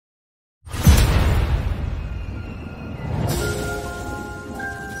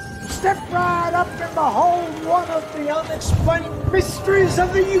step right up and behold one of the unexplained mysteries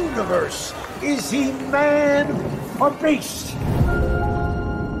of the universe. Is he man or beast?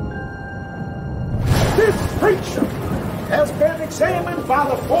 This creature has been examined by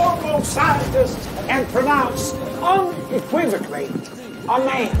the foremost scientists and pronounced unequivocally a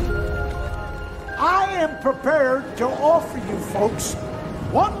man. I am prepared to offer you folks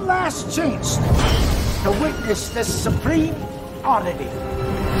one last chance to witness this supreme oddity.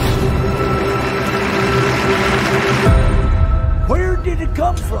 Where did it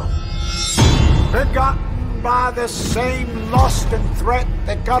come from? Begotten by the same lust and threat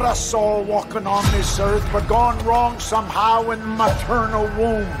that got us all walking on this earth, but gone wrong somehow in the maternal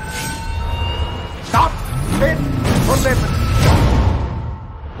womb. Not fit for living.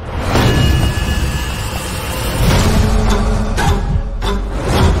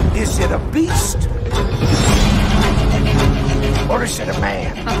 Is it a beast? Or is it a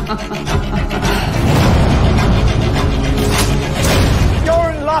man?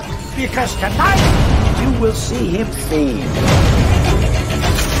 You're in luck, because tonight you will see him feed.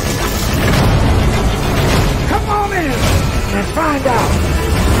 Come on in and find out.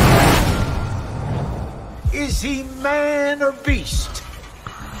 Is he man or beast?